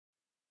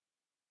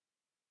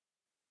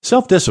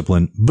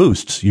Self-discipline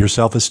boosts your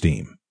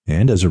self-esteem,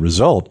 and as a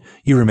result,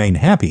 you remain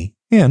happy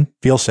and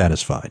feel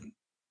satisfied.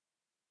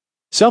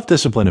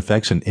 Self-discipline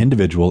affects an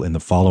individual in the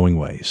following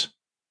ways.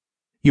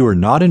 You are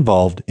not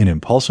involved in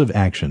impulsive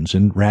actions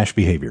and rash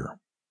behavior.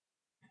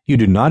 You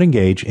do not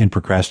engage in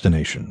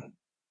procrastination.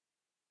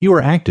 You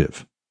are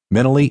active,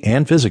 mentally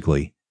and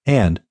physically,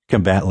 and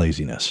combat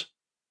laziness.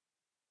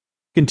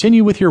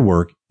 Continue with your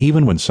work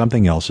even when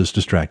something else is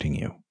distracting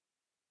you.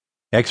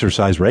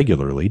 Exercise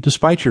regularly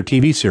despite your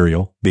TV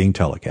serial being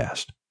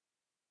telecast.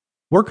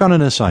 Work on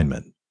an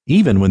assignment,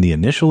 even when the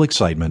initial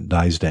excitement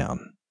dies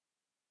down.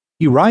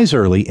 You rise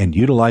early and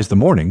utilize the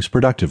mornings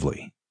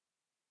productively.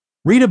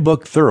 Read a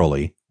book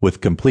thoroughly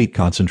with complete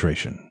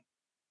concentration.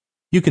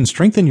 You can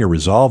strengthen your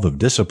resolve of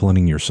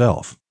disciplining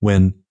yourself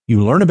when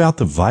you learn about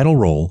the vital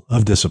role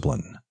of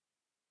discipline.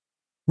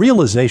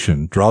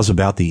 Realization draws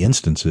about the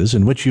instances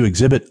in which you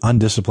exhibit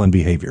undisciplined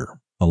behavior,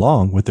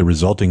 along with the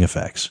resulting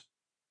effects.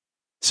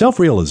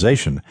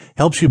 Self-realization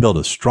helps you build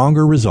a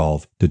stronger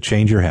resolve to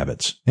change your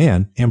habits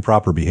and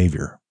improper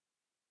behavior.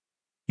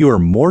 You are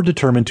more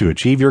determined to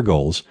achieve your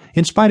goals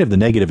in spite of the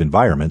negative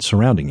environment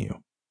surrounding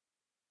you.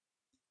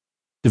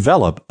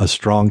 Develop a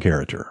strong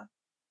character.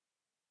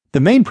 The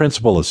main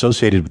principle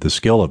associated with the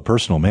skill of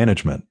personal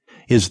management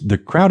is the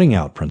crowding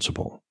out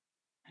principle.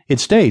 It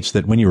states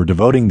that when you are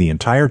devoting the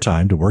entire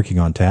time to working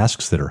on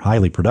tasks that are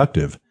highly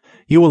productive,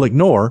 you will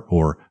ignore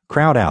or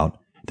crowd out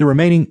the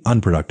remaining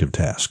unproductive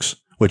tasks,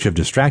 which have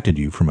distracted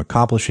you from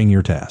accomplishing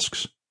your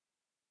tasks.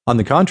 On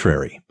the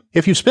contrary,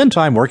 if you spend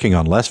time working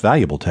on less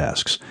valuable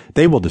tasks,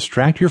 they will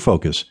distract your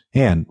focus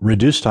and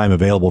reduce time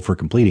available for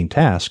completing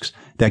tasks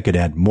that could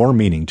add more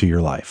meaning to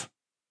your life.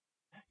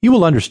 You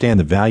will understand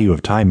the value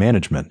of time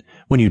management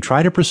when you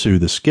try to pursue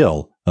the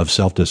skill of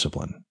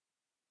self-discipline.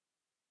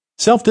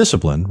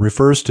 Self-discipline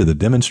refers to the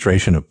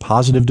demonstration of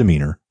positive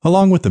demeanor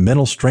along with the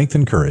mental strength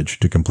and courage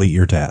to complete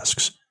your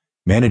tasks,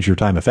 manage your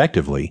time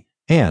effectively,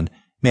 and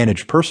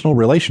manage personal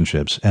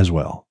relationships as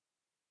well.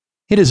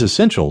 It is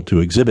essential to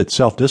exhibit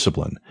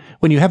self-discipline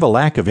when you have a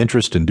lack of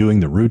interest in doing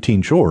the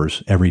routine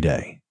chores every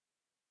day.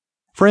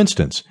 For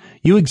instance,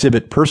 you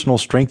exhibit personal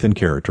strength and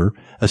character,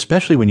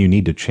 especially when you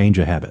need to change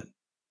a habit.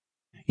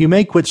 You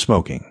may quit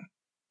smoking,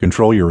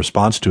 control your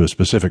response to a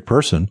specific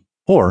person,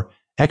 or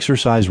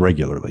exercise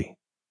regularly.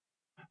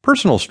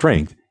 Personal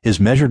strength is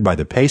measured by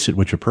the pace at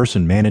which a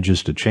person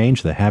manages to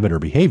change the habit or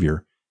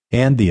behavior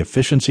and the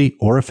efficiency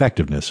or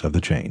effectiveness of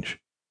the change.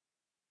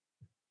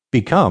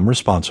 Become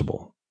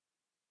responsible.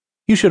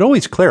 You should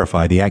always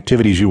clarify the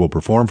activities you will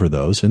perform for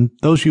those and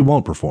those you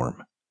won't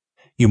perform.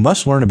 You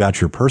must learn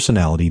about your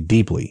personality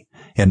deeply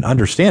and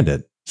understand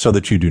it so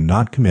that you do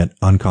not commit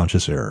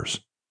unconscious errors.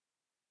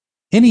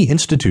 Any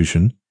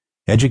institution,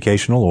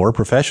 educational or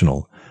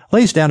professional,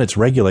 lays down its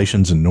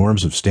regulations and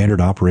norms of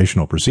standard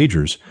operational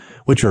procedures,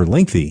 which are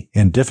lengthy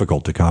and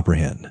difficult to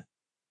comprehend.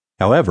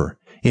 However,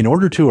 in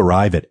order to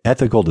arrive at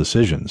ethical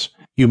decisions,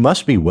 you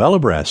must be well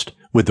abreast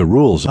with the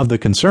rules of the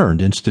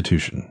concerned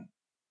institution.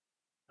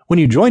 When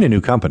you join a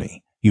new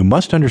company, you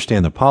must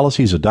understand the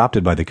policies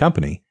adopted by the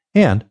company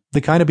and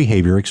the kind of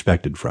behavior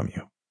expected from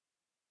you.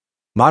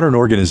 Modern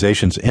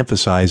organizations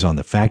emphasize on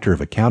the factor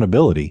of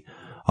accountability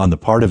on the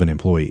part of an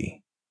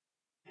employee.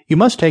 You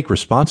must take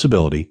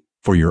responsibility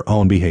for your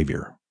own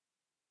behavior.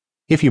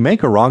 If you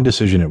make a wrong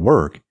decision at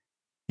work,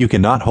 you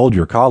cannot hold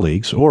your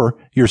colleagues or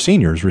your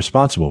seniors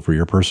responsible for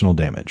your personal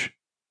damage.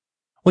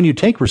 When you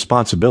take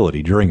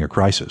responsibility during a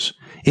crisis,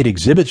 it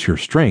exhibits your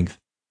strength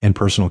and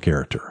personal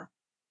character.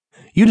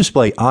 You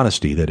display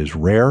honesty that is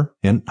rare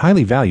and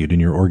highly valued in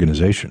your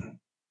organization.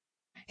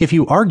 If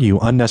you argue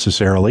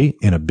unnecessarily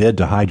in a bid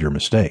to hide your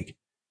mistake,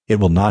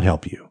 it will not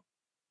help you.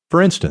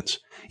 For instance,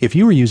 if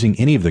you are using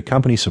any of the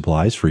company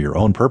supplies for your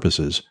own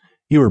purposes,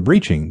 you are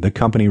breaching the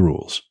company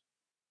rules.